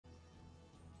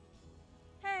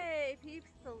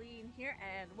here,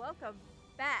 and welcome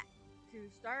back to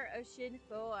Star Ocean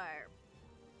 4.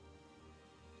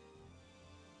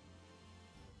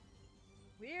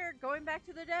 We're going back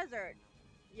to the desert.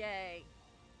 Yay.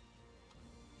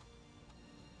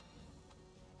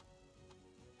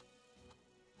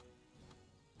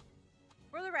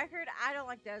 For the record, I don't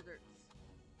like deserts.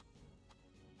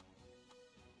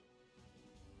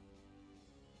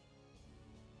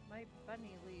 My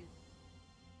bunny leaves.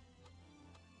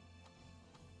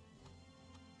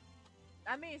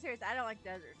 I'm being serious, I don't like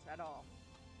deserts at all.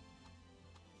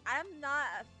 I'm not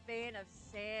a fan of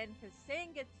sand because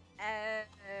sand gets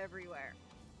everywhere.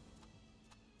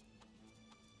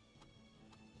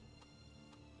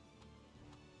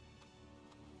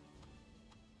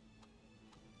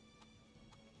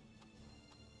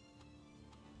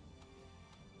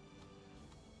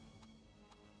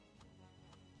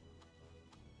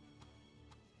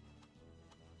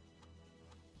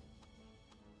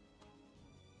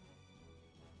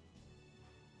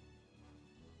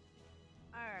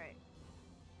 Alright.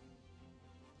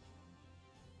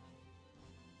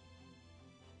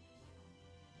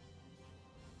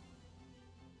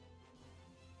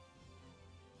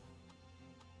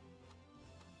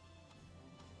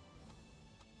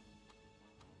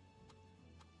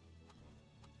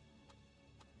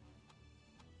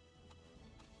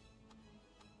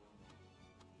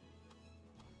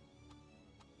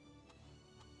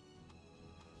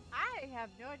 I have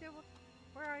no idea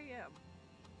where I am.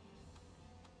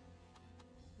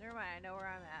 Never mind, I know where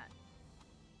I'm at.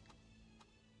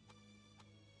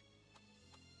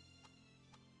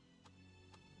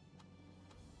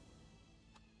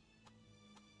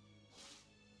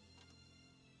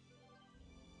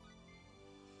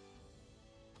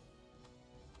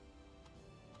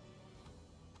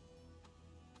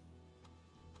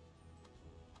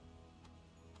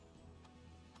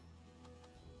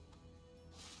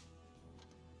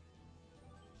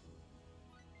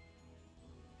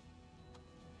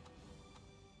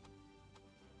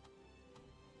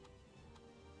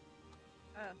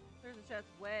 Oh, there's a chest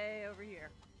way over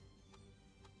here.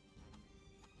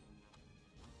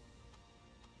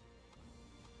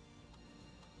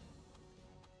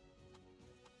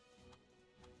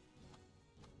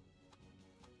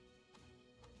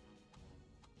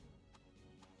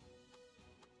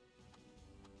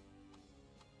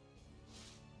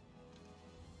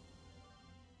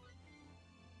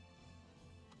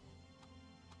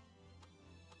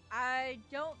 I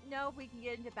don't know if we can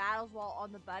get into battles while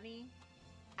on the bunny.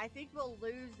 I think we'll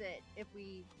lose it if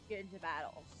we get into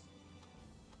battles.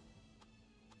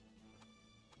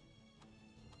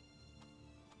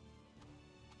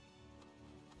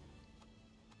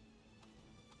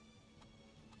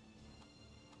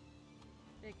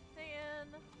 Big fan.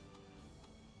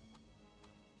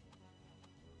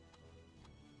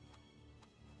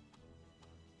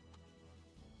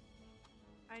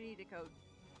 I need to go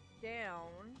down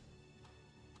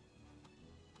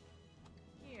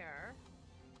here.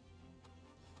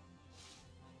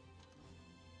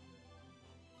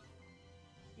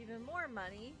 Even more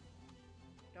money.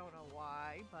 Don't know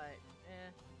why, but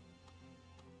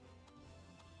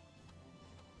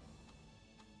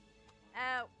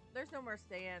there's no more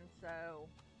sand, so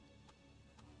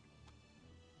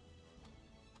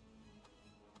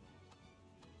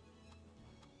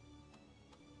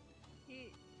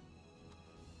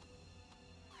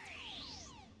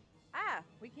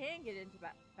we can get into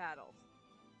battles.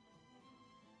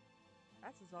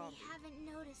 That's a zombie. They haven't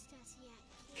noticed us yet.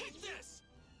 Hit this!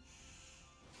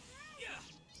 Yeah!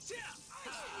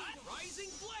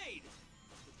 Rising blade!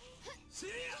 See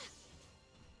ya!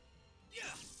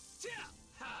 Yeah!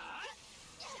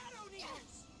 Shadow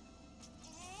needles!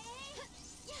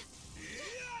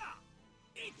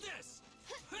 Yeah! Eat this!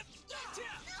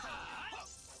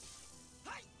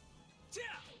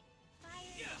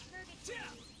 Fire is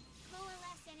purgatory.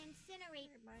 Coalesce and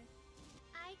incinerate.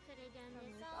 I could have done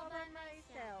this all by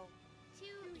myself.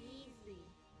 Too easy.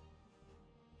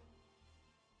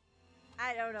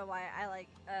 I don't know why I like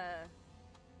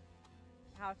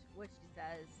what she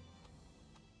says.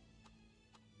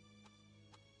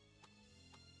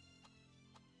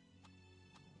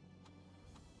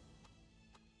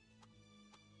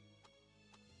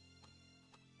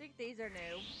 I think these are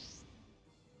new.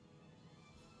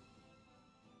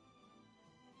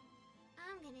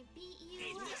 I'm gonna beat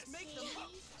you up, just make them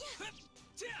up.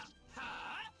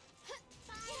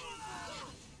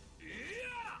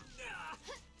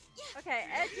 Okay,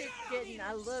 Edge is getting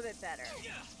a little bit better.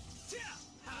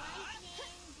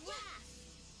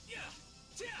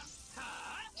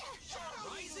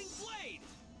 Rising blade!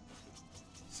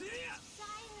 Silence!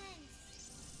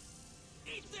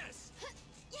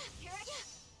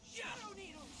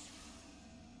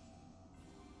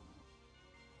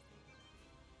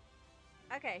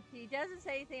 Okay, he doesn't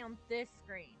say anything on this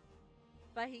screen,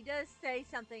 but he does say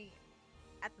something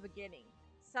at the beginning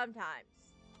sometimes.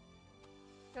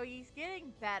 So he's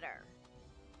getting better.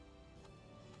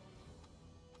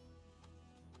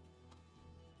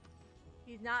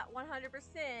 He's not 100%,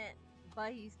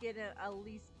 but he's getting at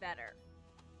least better.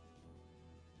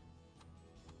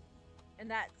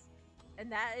 And that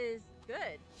is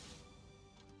good.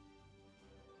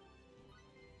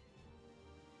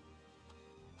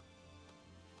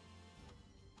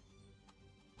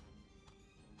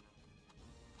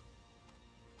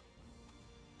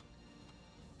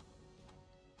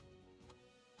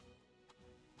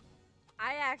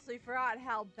 I actually forgot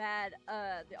how bad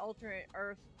the alternate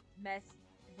Earth messed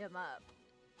him up.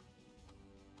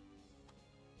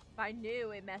 If I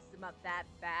knew it messed him up that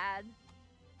bad,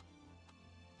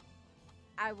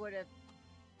 I would have.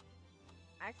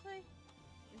 Actually,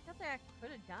 there's something I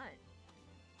could have done.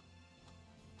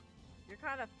 You're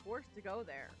kind of forced to go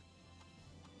there.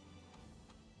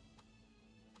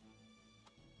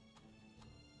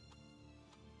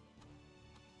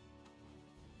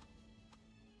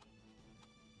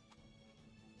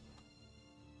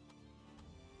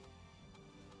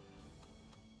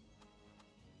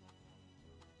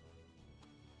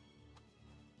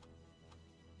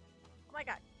 Oh my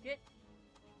god, get.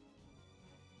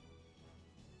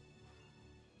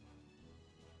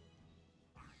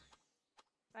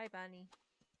 Bye, bunny.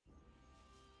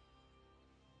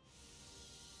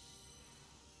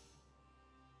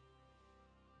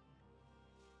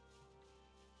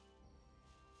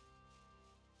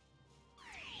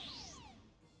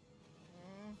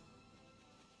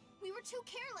 We were too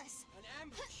careless. An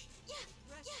ambush. Yeah.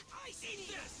 I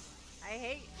see this. I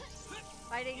hate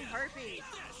fighting harpies.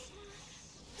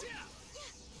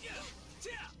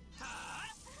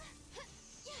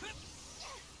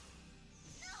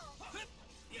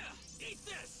 Eat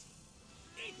this.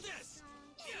 Eat this.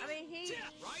 I mean, he,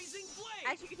 Rising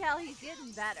blade. as you can tell, he's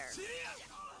getting better.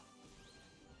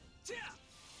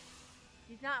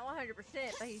 He's not 100%,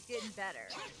 but he's getting better.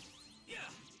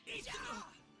 Eat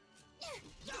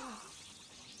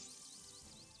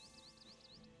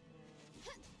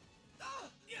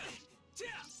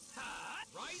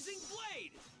Rising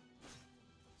blade.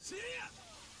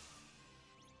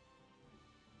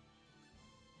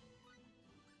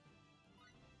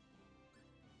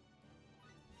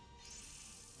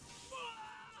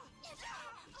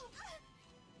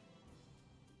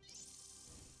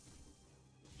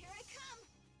 Here I come.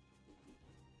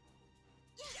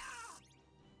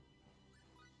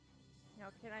 Now,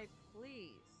 can I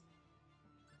please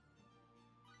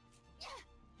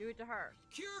do it to her?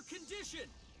 Cure condition.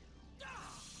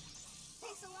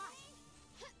 Thanks a lot.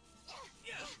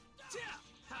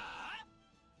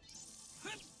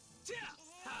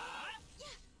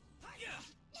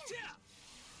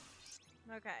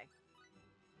 Okay.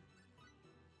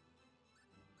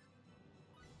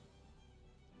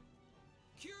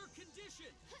 Cure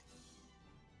condition.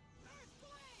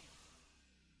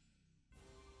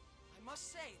 I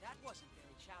must say that wasn't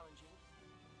very challenging.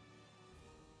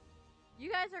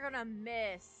 You guys are gonna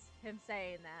miss him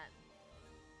saying that.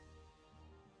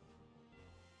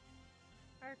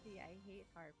 Harpy, I hate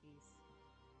harpies.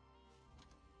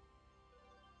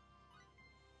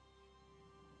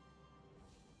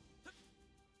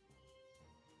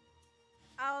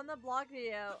 On the blog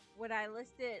video, when I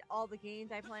listed all the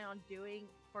games I plan on doing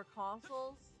for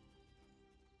consoles,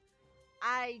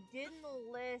 I didn't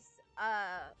list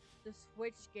the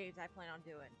Switch games I plan on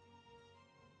doing.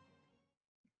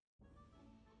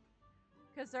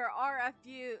 Because there are a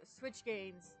few Switch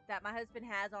games that my husband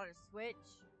has on his Switch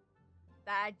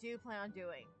that I do plan on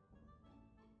doing.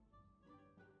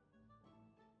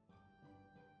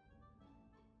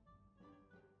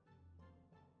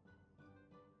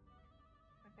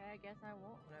 Okay, I guess I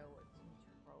won't know what's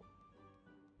in trope.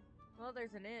 Well,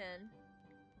 there's an inn.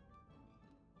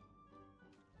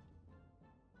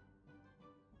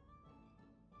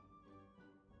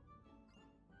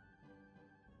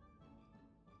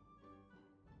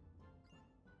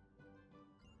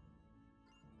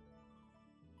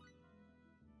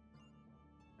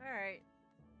 Alright.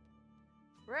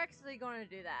 We're actually going to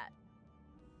do that.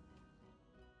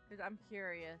 Because I'm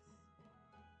curious.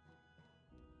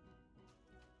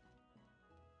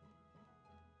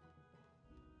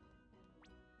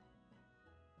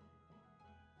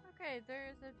 Okay,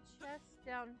 there's a chest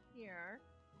down here.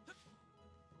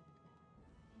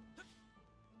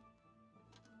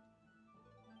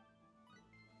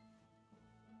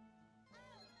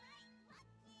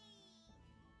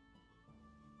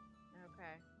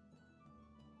 Okay.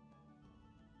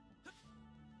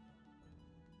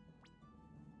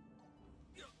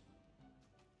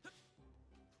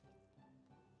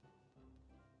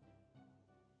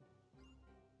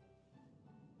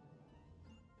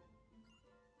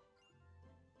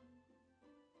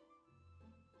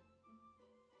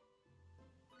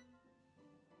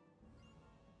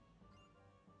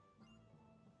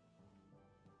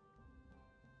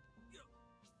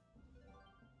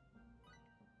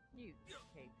 you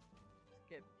cape.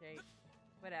 Skip cape.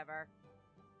 Whatever.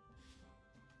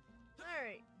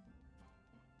 Alright.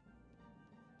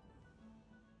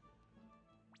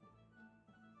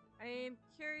 I am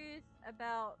curious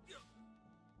about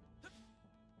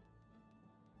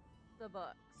the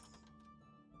books.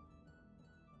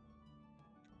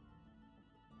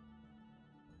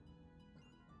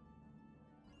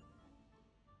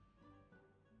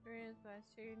 Experience by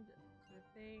tuned to the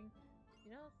thing.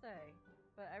 You don't say.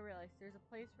 But I realized there's a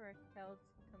place where I can tell it's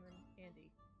come in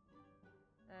handy.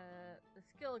 The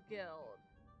Skill Guild.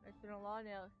 There's been a lot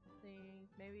of things.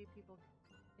 Maybe people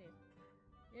can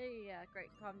see. Yeah, great.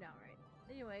 Calm down, right?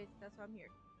 Anyways, that's why I'm here.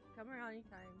 Come around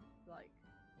anytime, like.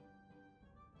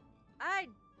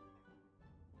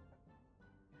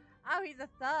 Oh, he's a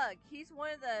thug. He's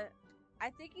one of the. I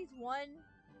think he's one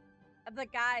of the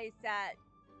guys that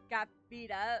got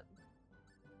beat up.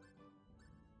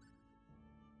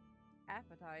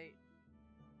 Appetite.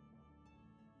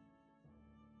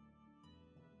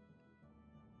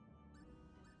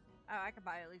 Oh, I could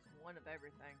buy at least one of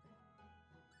everything.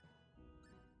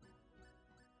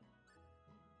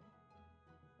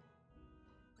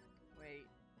 Wait.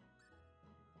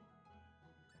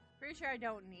 Pretty sure I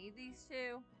don't need these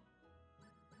two.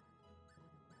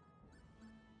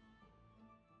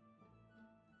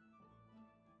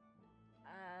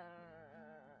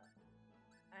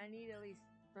 I need at least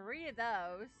 3 of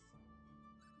those.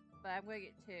 But I'm gonna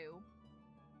get 2.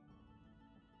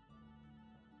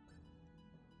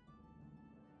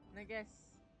 And I guess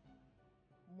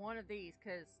 1 of these,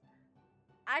 because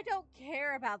I don't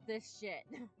care about this shit.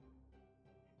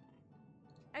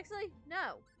 Actually,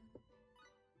 no.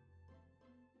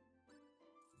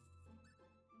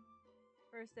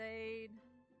 First aid,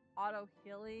 auto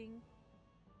healing.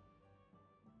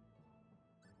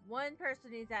 1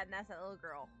 person needs that, and that's that little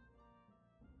girl.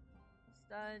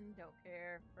 Stun, don't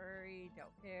care. Furry, don't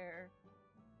care.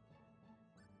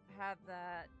 Have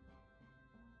that.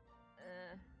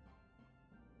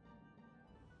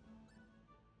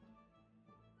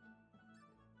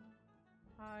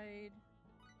 Hide.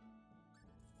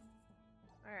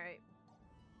 Alright.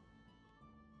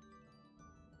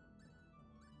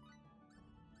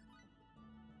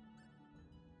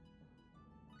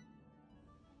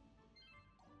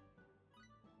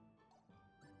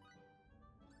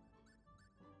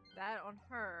 That on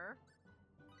her.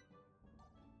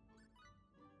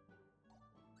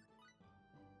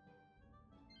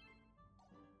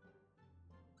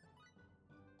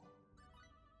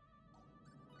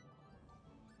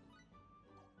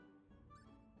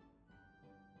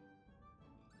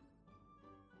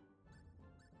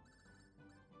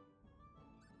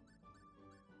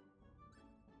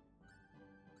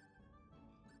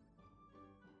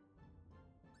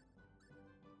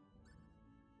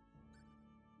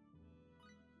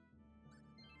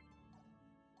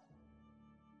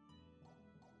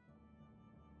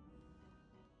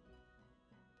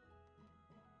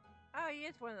 Oh, he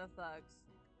is one of the thugs.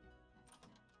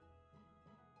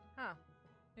 Huh.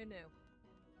 Who knew?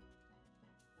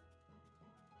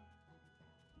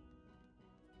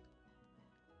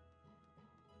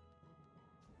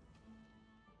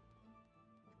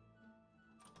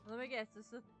 Let me guess,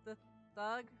 this is the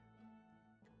thug?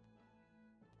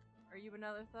 Are you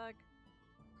another thug?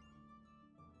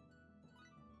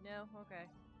 No? Okay.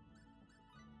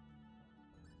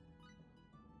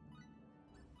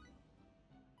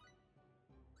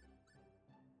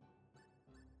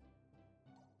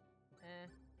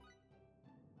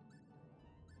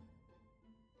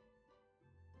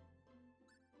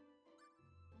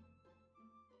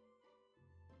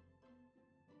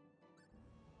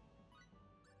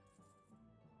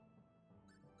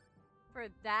 For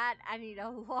that, I need a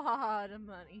lot of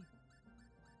money.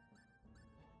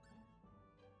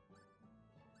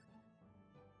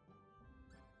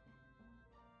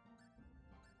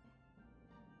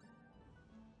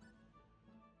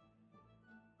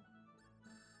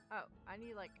 Oh, I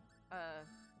need like 10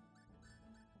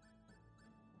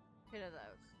 of those.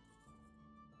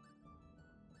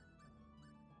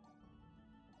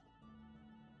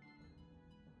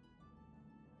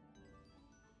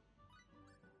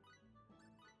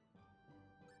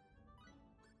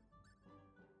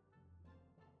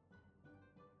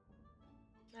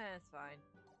 That's fine.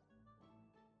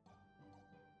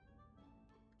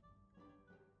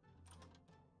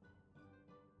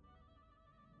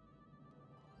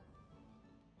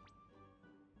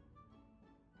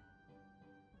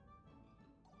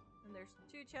 And there's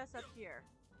 2 chests up here.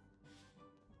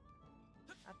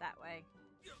 Not that way.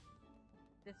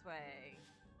 This way.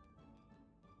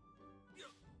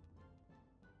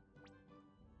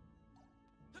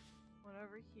 one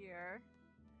over here.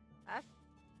 That's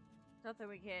something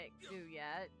we can't do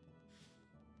yet.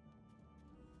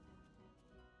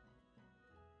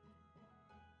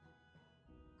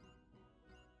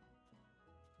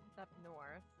 It's up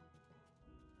north.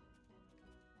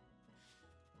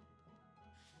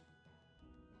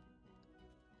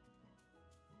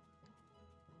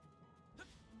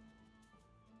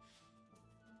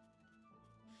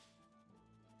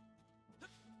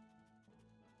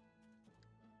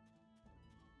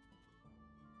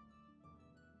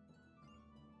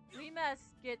 We must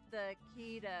get the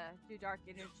key to do dark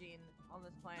energy on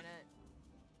this planet.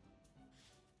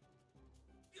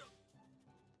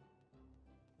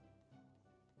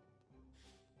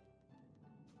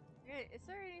 Okay, is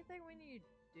there anything we need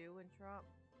to do in Trump?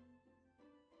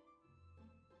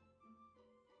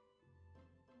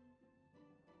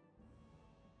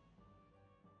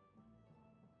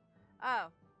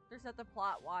 Oh, there's nothing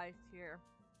plot-wise here.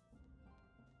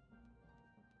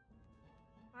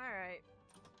 Alright.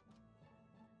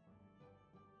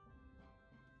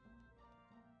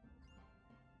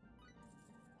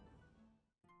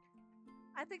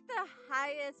 I think the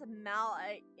highest amount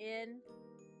in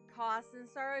cost in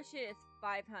Star Ocean is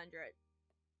 500.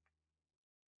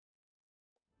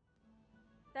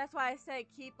 That's why I say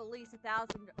keep at least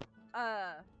 1,000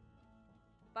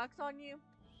 bucks on you,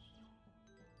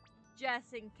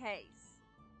 just in case.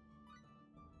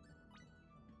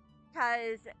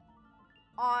 Cause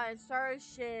on Star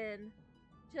Ocean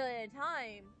Till the End of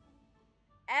Time,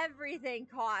 everything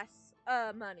costs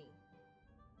money.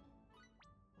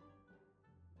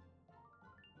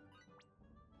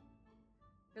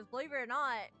 Because believe it or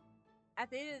not, at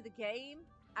the end of the game,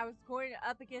 I was going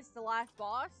up against the last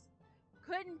boss.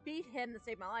 Couldn't beat him to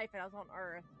save my life, and I was on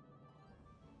Earth.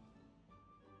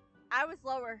 I was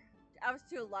lower. I was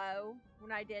too low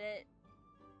when I did it.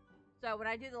 So when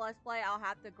I do the Let's Play, I'll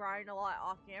have to grind a lot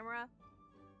off camera.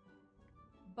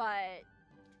 But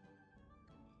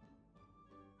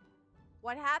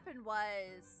what happened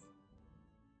was,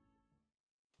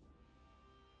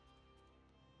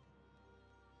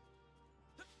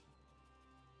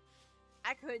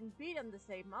 I couldn't beat him to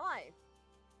save my life.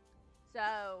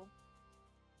 So,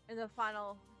 in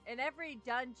every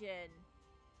dungeon,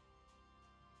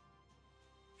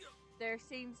 there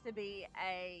seems to be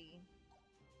a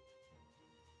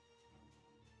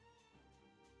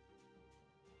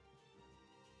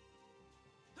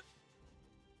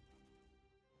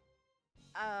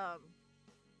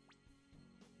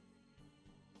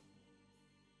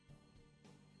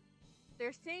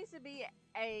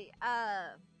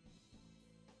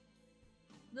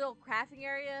little crafting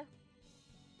area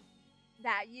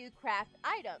that you craft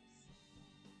items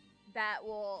that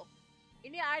will,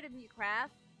 any item you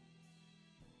craft,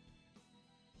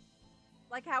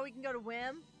 like how we can go to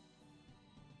Whim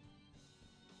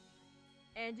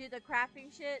and do the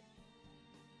crafting shit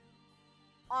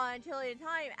on Till the End of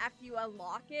Time after you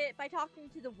unlock it by talking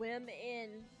to the Whim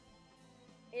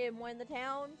in one of the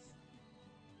towns.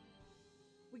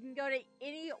 We can go to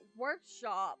any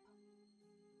workshop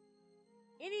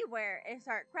anywhere and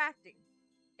start crafting.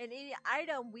 And any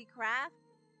item we craft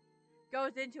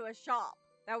goes into a shop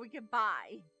that we can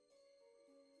buy.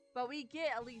 But we get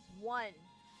at least one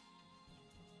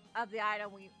of the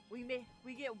item we make.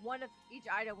 We get one of each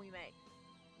item we make.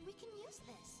 We can use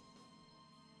this.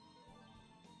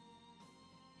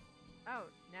 Oh,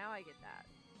 now I get that.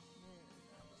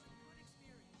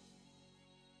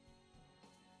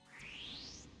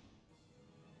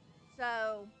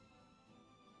 So,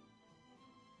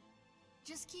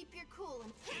 just keep your cool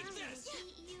and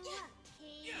beat you up,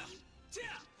 Katie.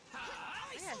 I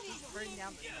gotta just bring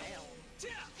down the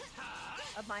sound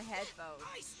of my headphones.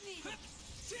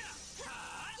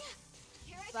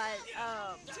 But,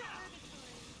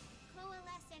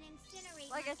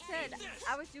 like I said,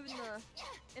 I was doing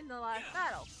in the last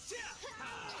battle.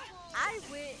 I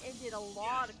went and did a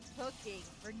lot of cooking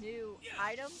for new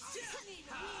items,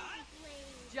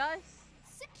 just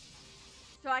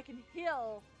so I can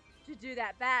heal to do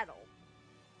that battle.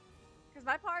 Because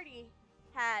my party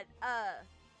had,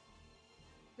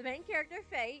 the main character,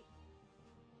 Fate,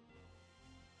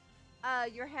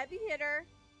 your heavy hitter,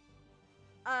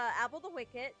 Apple the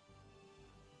Wicked,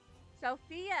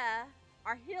 Sophia,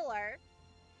 our healer.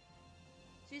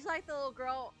 She's like the little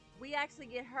girl. We actually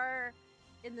get her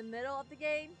in the middle of the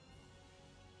game.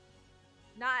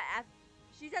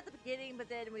 She's at the beginning, but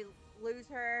then we lose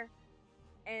her,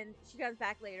 and she comes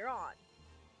back later on.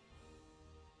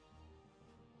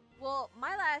 Well,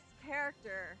 my last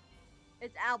character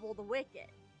is Apple the Wicked,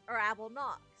 or Apple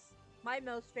Knox. My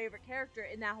most favorite character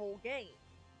in that whole game.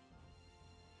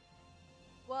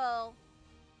 Well,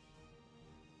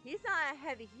 he's not a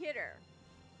heavy hitter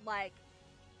like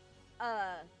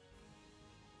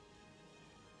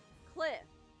Cliff.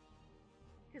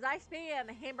 Because I spam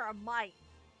a Hammer of Might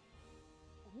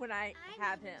when I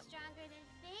have him. I'm stronger than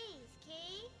FaZe,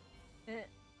 Kay.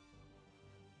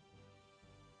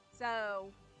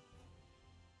 So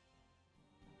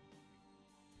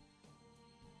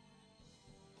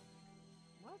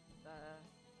what the?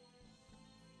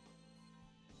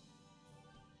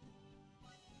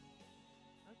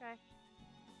 Okay.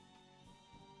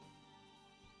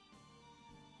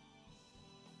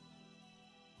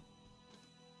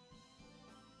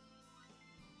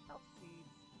 Health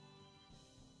seeds.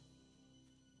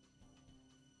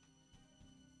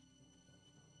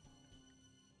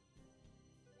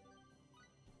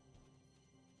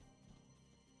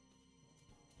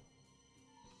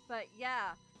 But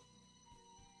yeah,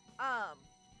 I'll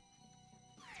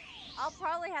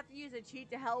probably have to use a cheat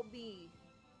to help me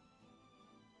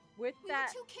with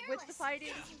that, with the fighting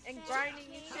and grinding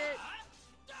and shit.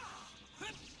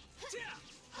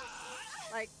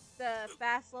 Like the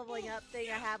fast leveling up thing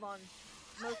I have on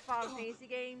most Final Fantasy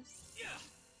games.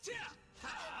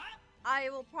 I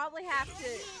will probably have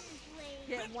to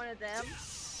get one of them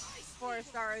for a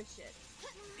Star Ocean.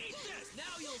 Now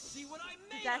you'll see what I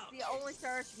made. That's the only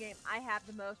Star Ocean game I have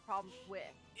the most problems with.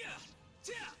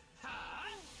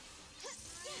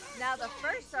 Now the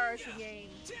first Star Ocean game,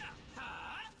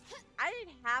 I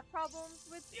didn't have problems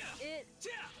with it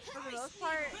for the most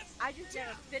part. I just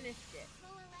never finished it.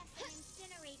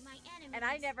 And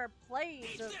I never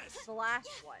played the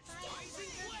last one.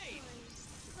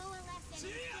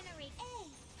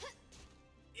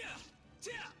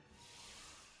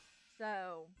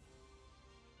 So,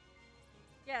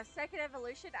 yeah, Second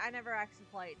Evolution, I never actually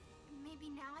played. Maybe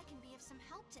now I can be of some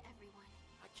help to everyone.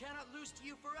 I cannot lose to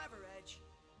you forever, Edge.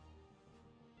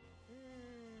 I'm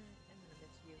gonna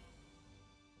miss you.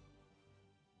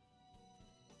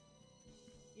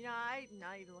 You know, I'm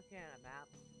not even looking at a map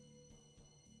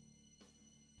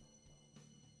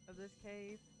of this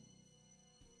cave.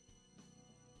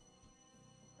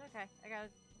 Okay, I got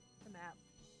the map.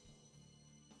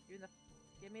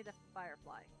 Give me the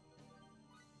Firefly.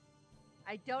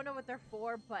 I don't know what they're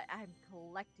for, but I'm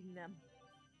collecting them.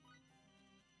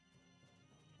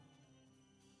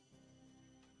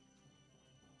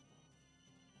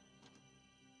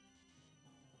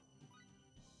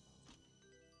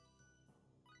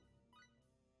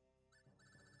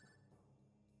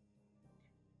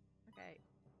 Okay.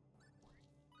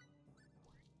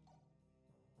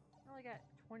 I only got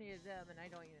 20 of them and I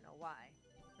don't even know why.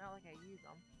 It's not like I use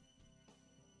them.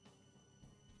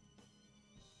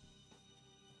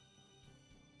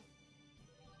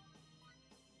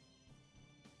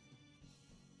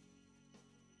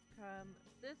 Come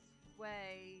this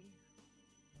way.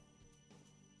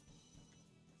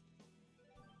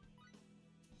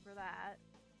 For that.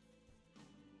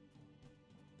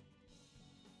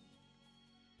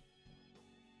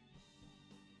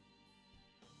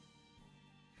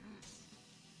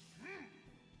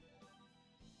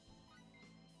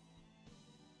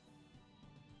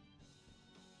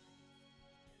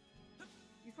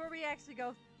 Before we actually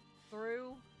go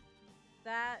through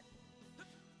that,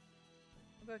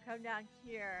 I'm gonna come down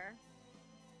here.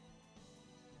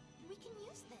 We can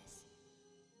use this.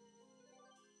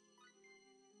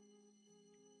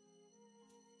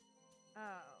 Oh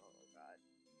god.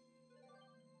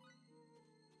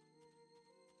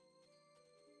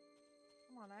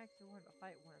 Come on, I actually wanted to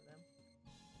fight one of them.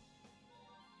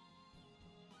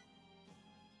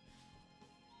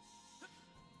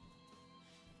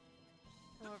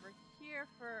 Come over here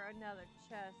for another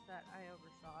chest that I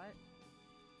oversaw it.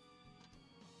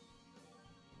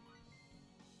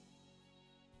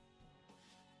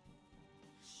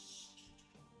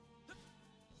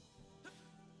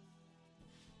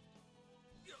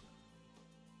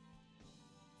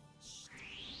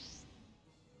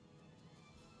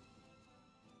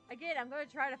 Again, I'm going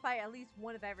to try to fight at least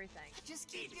one of everything. Just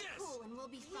keep your cool and we'll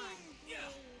be fine.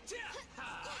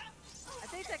 I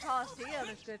think the Colosseum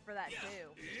is good for that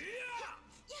too.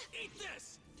 Eat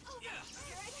this! Here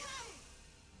I come!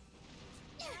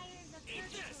 Fires of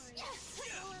purgatory.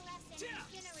 Coalesce and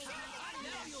incinerate my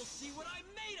Now you'll see what I'm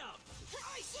made of!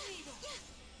 Ice Needle!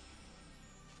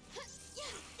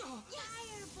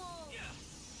 Firebolt!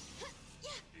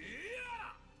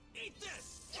 Eat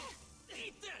this!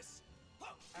 Eat this!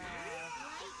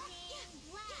 Lightning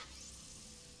blast!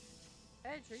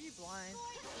 Edge, are you blind?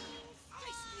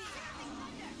 Ice Needle!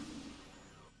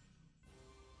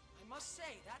 I must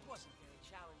say, that wasn't very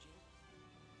challenging.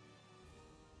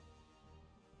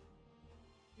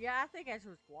 Yeah, I think Ash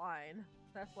was blind.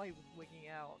 That's why he was wigging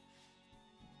out.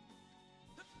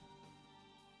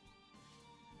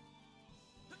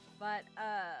 But,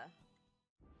 I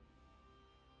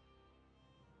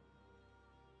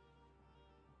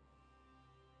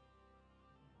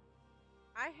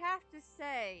have to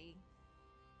say,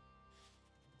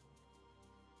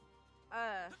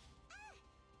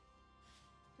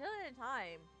 Till in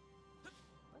Time.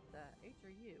 What the H are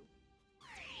you?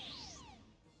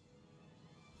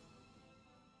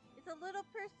 It's a little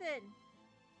person.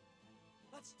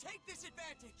 Let's take this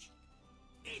advantage.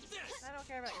 Eat this. I don't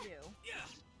care about you. Yeah.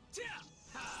 Yeah.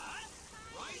 Ha.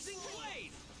 Rising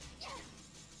blade.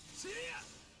 See ya.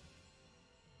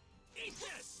 Eat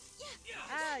this.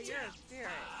 Yeah. Ah, you're yeah. a spirit.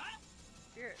 Ha.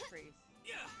 Spirit priest.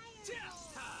 Yeah. Yeah.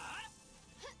 Ha.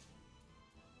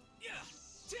 Yeah.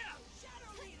 Yeah.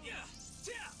 Yeah.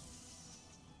 Yeah.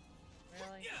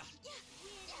 Really? Yeah.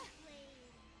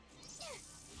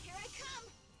 Here I come!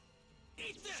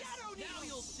 Eat this! Shadow Needle! Now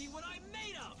you'll see what I'm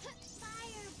made of!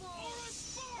 Fireball! Aura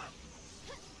Spark!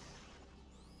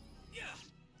 Yeah!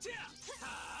 Yeah!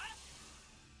 Ha!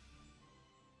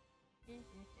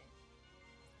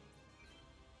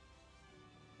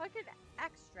 Fucking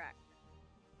extract.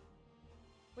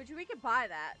 Which we could buy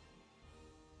that.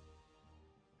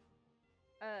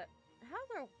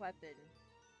 How's our weapon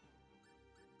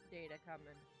data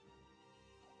coming?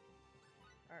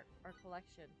 Our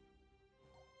collection.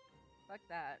 Fuck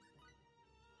that.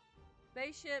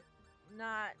 Spaceship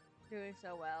not doing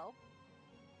so well.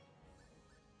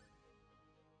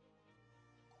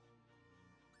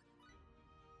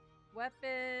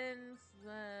 Weapons,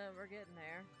 we're getting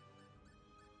there.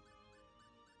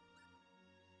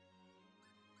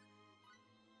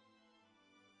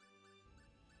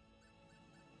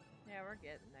 Yeah, we're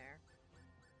getting there.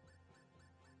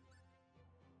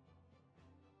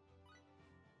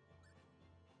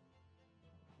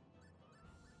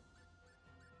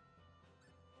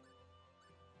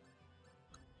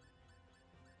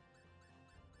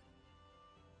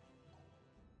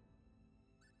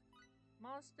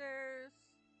 Monsters.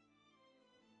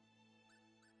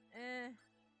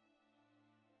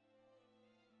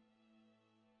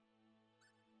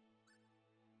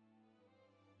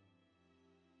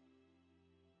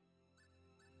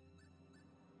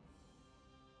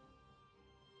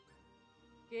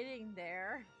 Getting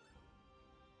there.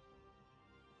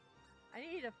 I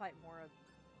need to fight more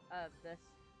of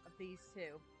these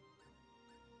two.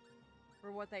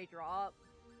 For what they drop.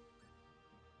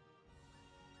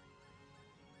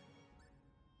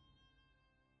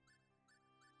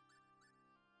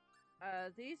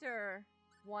 These are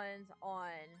ones on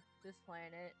this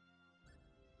planet.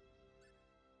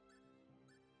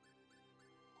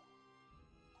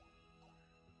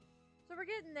 So we're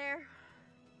getting there.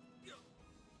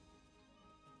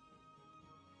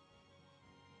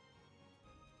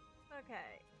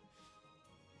 Okay.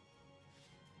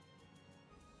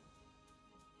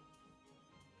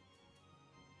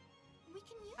 We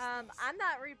can use this. I'm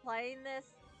not replaying this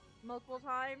multiple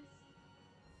times.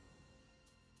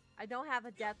 I don't have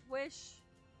a death wish.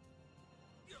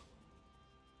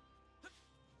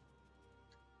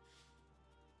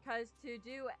 Because to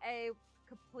do a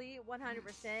complete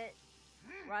 100%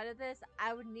 run of this,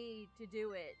 I would need to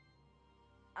do it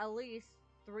at least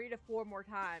 3 to 4 more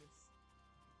times.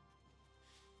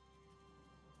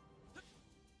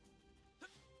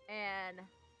 And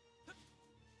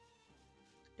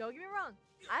don't get me wrong,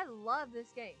 I love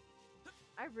this game.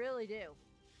 I really do.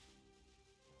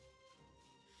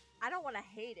 I don't want to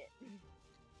hate it.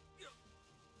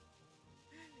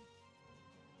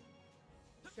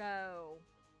 So,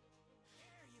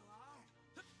 There you are.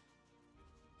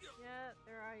 yeah,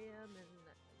 there I am, and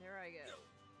there I go.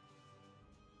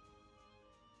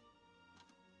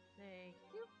 Thank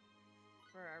you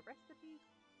for our recipe.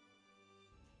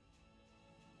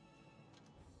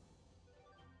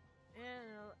 And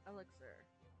an elixir.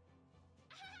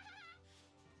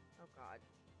 Oh god.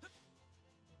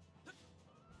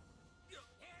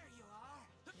 There you are.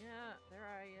 Yeah, there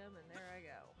I am, and there I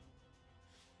go.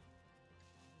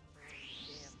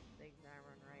 Damn things I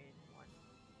run right into one.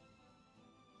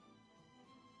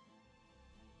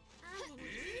 I'm gonna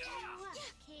beat you up,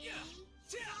 Katie. Yeah,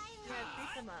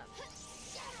 beat them up.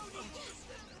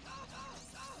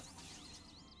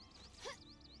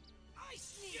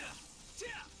 Ice Needle.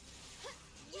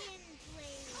 Wind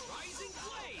blade. Rising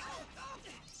blade.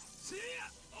 See ya.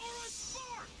 Aura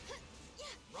Spark.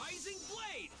 Rising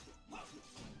blade.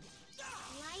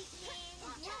 Lightning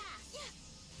blast.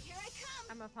 Here I come.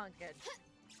 I'm a pumpkin.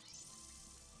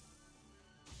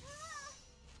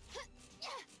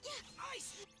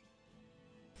 Ice.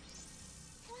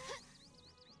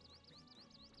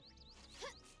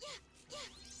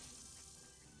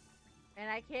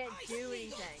 can't do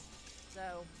anything.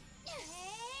 So.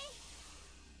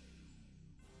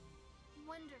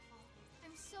 Wonderful.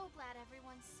 I'm so glad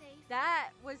everyone's safe. That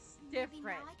was different. Maybe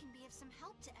now I can be of some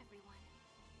help to everyone.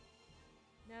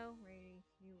 No, Rainy,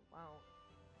 you won't.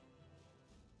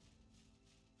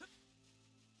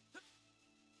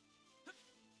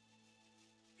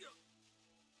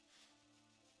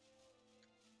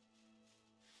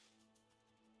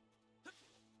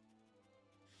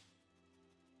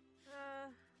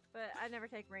 But I never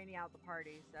take Rainy out the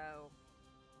party, so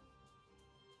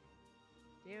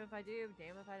damn if I do,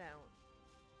 damn if I don't.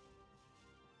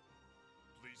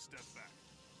 Please step back.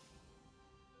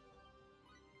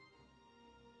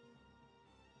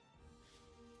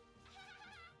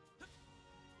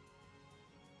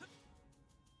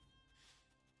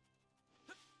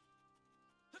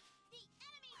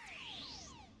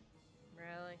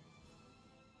 Really?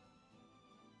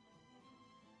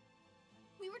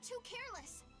 We were too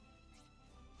careless.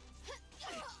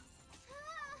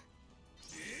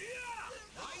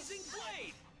 Rising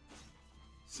Blade!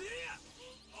 See ya!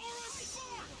 Aura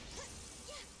Spark!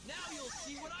 Now you'll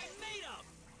see what I'm made of!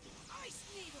 Ice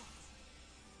Needle!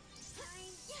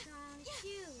 I'm strong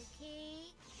too,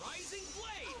 Kate. Rising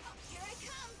Blade! Here I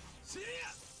come. See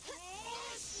ya!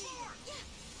 Aura Spark!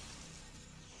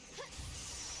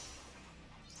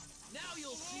 Now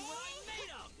you'll see what I'm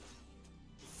made of!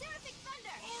 Seraphic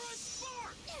Thunder. Aura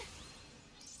Spark!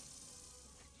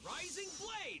 Rising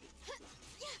Blade!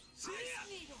 See ya!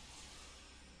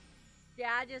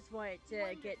 Yeah, I just wanted to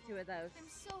Wonderful. get two of those. I'm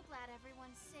so glad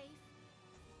everyone's safe.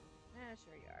 Yeah,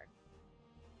 sure you are.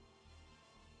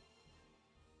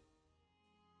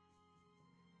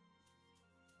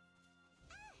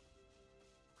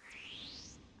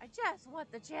 I just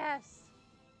want the chest.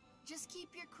 Just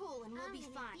keep your cool and we'll be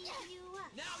fine.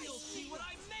 Now you'll see what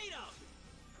I'm made of!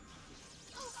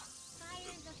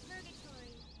 Fires of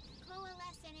Purgatory.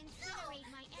 Coalesce and incinerate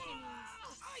my enemies.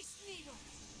 Ice Needle!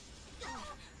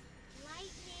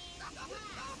 Lightning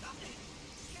blast.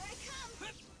 Here I come.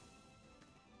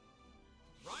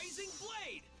 Rising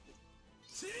Blade!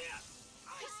 See ya!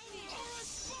 Ice Needle! Aura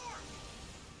Spark!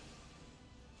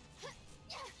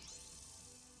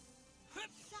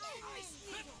 Ice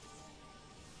Needle!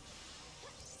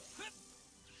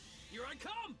 Here I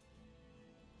come!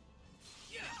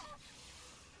 Yeah!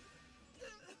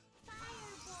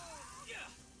 Firebolt. Yeah!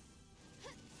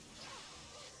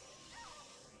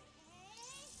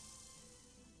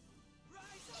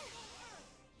 Rise up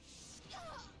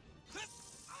the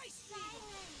Ice Needle!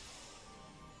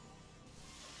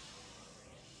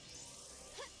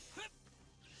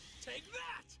 Take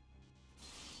that!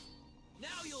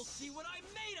 Now you'll see what I'm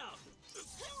made of!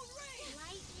 Stone Ray!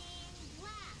 Lightning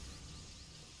blast.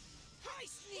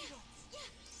 Ice Needle!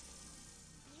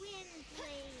 Wind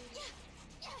blade.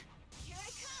 Here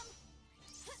I come.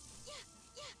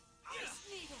 Ice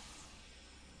Needle!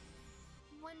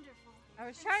 Wonderful. I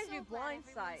was I'm trying to so do glad blind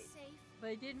everyone's sight, safe. but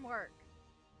it didn't work.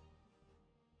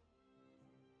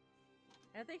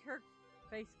 I think her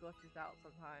face glitches out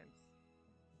sometimes.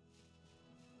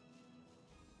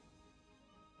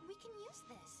 We can use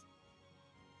this.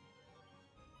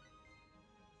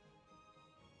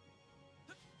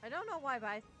 I don't know why, but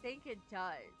I think it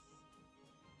does.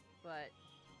 But,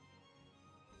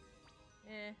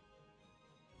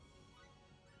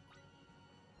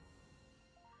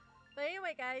 But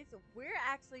anyway, guys, we're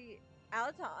actually out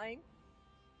of time.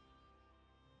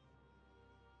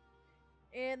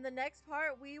 In the next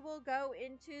part, we will go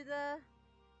into the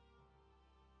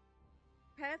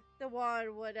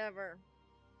Pantheon, whatever.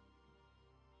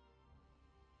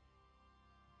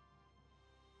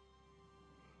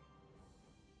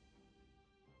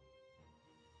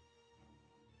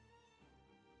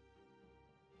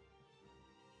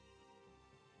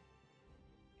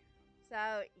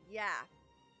 So, yeah.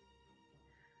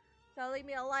 So leave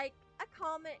me a like, a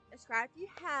comment, subscribe if you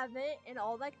haven't, and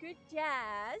all that good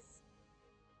jazz.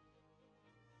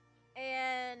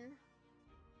 And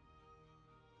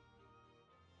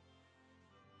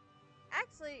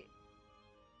actually,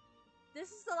 this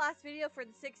is the last video for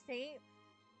the 16th.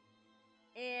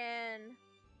 And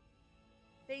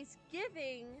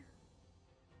Thanksgiving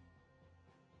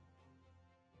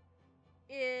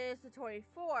is the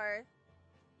 24th.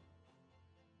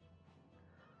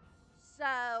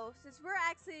 So, since we're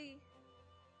actually,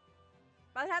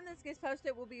 by the time this gets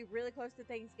posted, we'll be really close to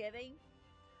Thanksgiving.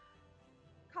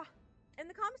 In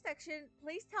the comment section,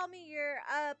 please tell me your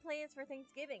plans for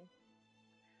Thanksgiving.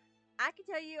 I can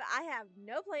tell you I have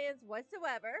no plans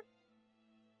whatsoever.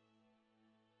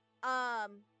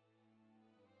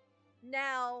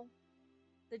 Now,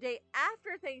 the day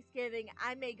after Thanksgiving,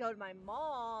 I may go to my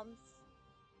mom's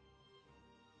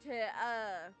to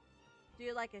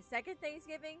do like a second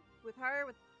Thanksgiving with her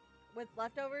with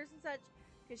leftovers and such,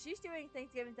 because she's doing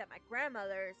Thanksgivings at my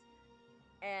grandmother's,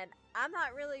 and I'm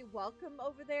not really welcome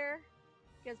over there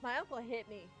because my uncle hit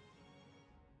me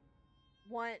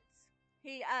once.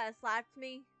 He slapped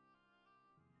me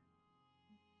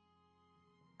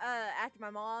after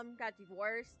my mom got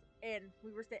divorced, and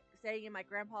we were staying in my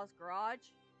grandpa's garage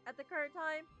at the current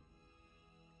time.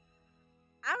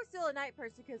 I was still a night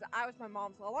person because I was my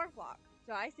mom's alarm clock.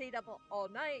 So I stayed up all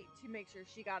night to make sure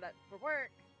she got up for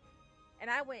work. And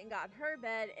I went and got in her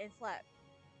bed and slept.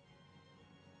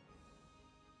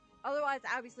 Otherwise,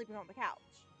 I would be sleeping on the couch.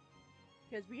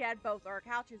 Because we had both our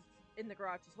couches in the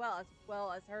garage as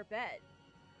well as her bed.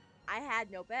 I had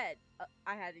no bed.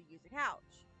 I had to use a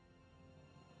couch.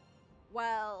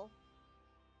 Well,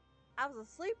 I was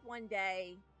asleep one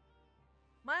day.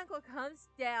 My uncle comes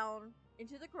down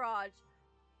into the garage,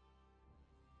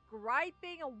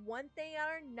 griping on one thing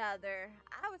or another.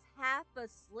 I was half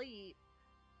asleep.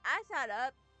 I sat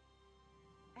up,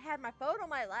 had my phone on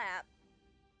my lap,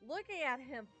 looking at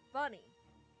him funny.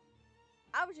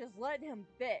 I was just letting him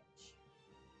bitch.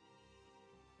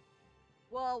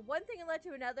 Well, one thing led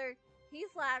to another. He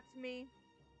slapped me.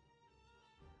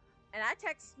 And I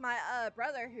text my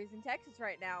brother, who's in Texas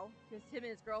right now, because him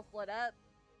and his girl split up.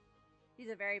 He's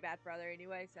a very bad brother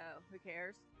anyway, so who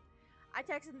cares? I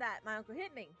texted him that my uncle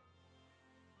hit me.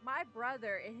 My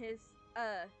brother and his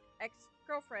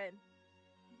ex-girlfriend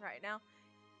right now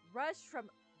rushed from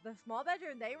the small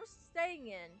bedroom they were staying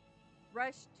in,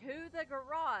 rushed to the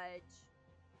garage.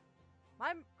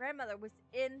 My grandmother was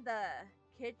in the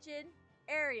kitchen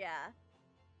area,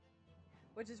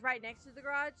 which is right next to the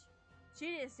garage. She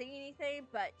didn't see anything,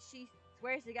 but she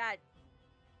swears to God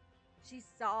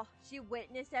she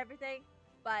witnessed everything.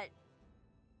 But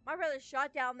my brother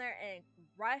shot down there and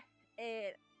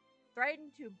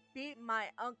threatened to beat my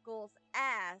uncle's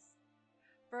ass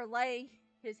for laying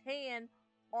his hand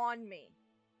on me.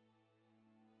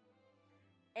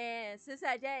 And since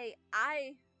that day,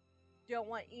 I don't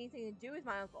want anything to do with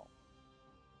my uncle.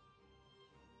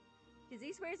 Because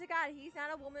he swears to God he's not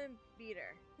a woman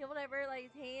beater. He will never lay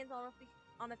his hands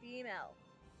on a female.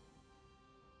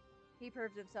 He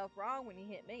proved himself wrong when he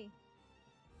hit me.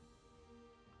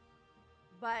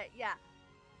 But yeah,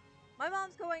 my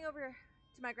mom's going over to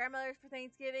my grandmother's for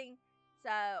Thanksgiving, so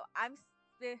I'm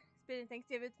spending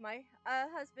Thanksgiving with my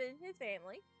husband and his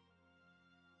family.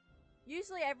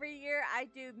 Usually every year I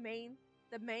do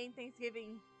the main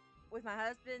Thanksgiving with my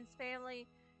husband's family,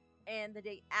 and the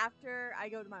day after I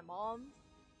go to my mom's.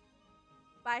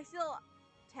 But I still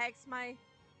text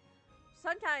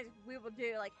sometimes we will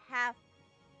do like half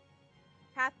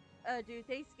do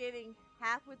Thanksgiving,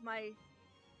 half with my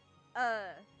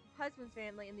husband's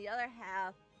family and the other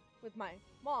half with my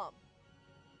mom.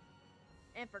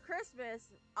 And for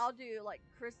Christmas, I'll do like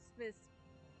Christmas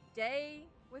Day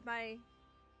with my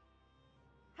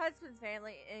husband's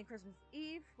family and Christmas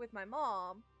Eve with my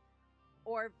mom,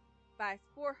 or vice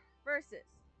versa.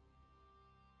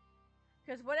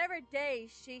 Because whatever day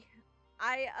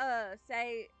I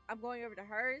say I'm going over to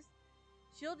hers,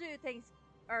 she'll do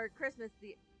Christmas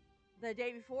the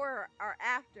day before or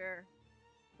after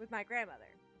with my grandmother,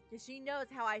 because she knows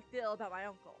how I feel about my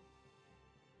uncle.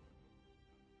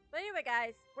 But anyway,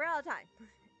 guys, we're out of time,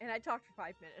 and I talked for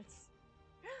 5 minutes.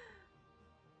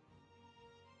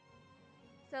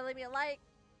 So leave me a like,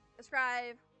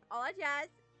 subscribe, all that jazz,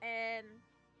 and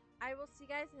I will see you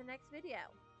guys in the next video.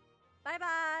 Bye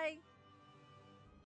bye!